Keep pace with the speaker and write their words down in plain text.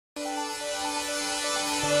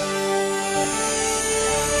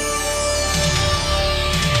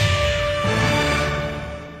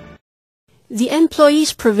The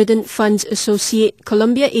Employees Provident Fund's associate,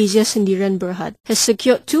 Columbia Asia Sendirian Berhad, has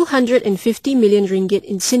secured 250 million ringgit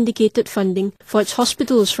in syndicated funding for its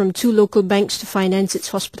hospitals from 2 local banks to finance its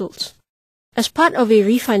hospitals. As part of a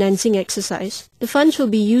refinancing exercise, the funds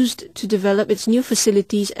will be used to develop its new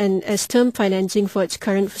facilities and as term financing for its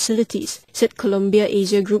current facilities, said Columbia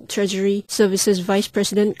Asia Group Treasury Services Vice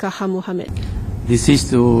President Kaha Mohammed. This is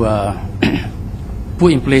to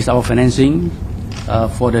put in place our financing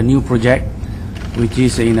for the new project, which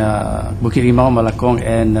is in Bukit Rimau, Malakong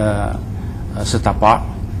and Setapak.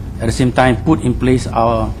 At the same time, put in place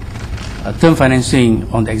our term financing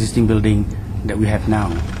on the existing building that we have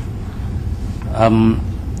now.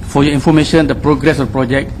 For your information, the progress of the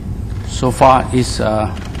project so far is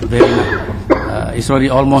it's already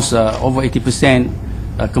almost over 80%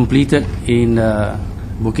 completed in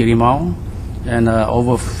Bukit Rimau and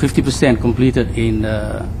over 50% completed in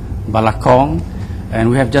Balakong, and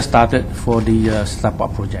we have just started for the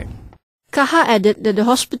Setapak project. Kaha added that the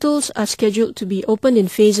hospitals are scheduled to be opened in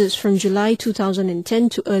phases from July 2010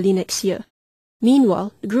 to early next year.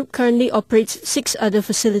 Meanwhile, the group currently operates 6 other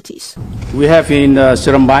facilities. We have in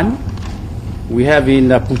Seremban, we have in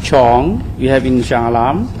Puchong, we have in Shah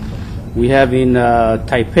Alam, we have in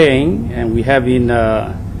Taiping, and we have in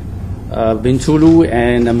Bintulu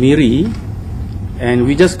and Miri. And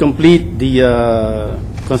we just complete the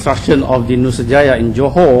construction of the Nusajaya in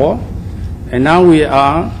Johor, and now we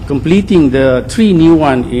are completing the 3 new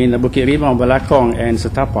ones in Bukit Rimau, Balakong and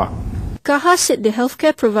Setapak. Kaha said the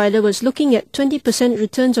healthcare provider was looking at 20%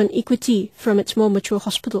 returns on equity from its more mature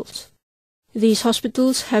hospitals. These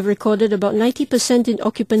hospitals have recorded about 90% in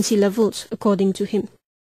occupancy levels, according to him.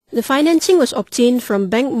 The financing was obtained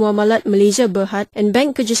from Bank Muamalat Malaysia Berhad and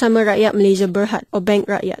Bank Kerjasama Rakyat Malaysia Berhad, or Bank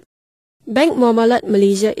Rakyat. Bank Muamalat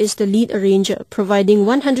Malaysia is the lead arranger, providing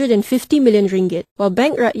 150 million ringgit, while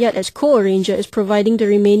Bank Rakyat as co-arranger is providing the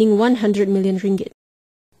remaining 100 million ringgit.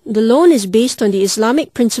 The loan is based on the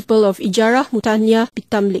Islamic principle of Ijarah Mutanyah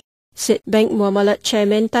Bitamlik, said Bank Muamalat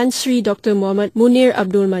Chairman Tan Sri Dr. Muhammad Munir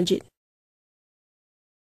Abdul Majid.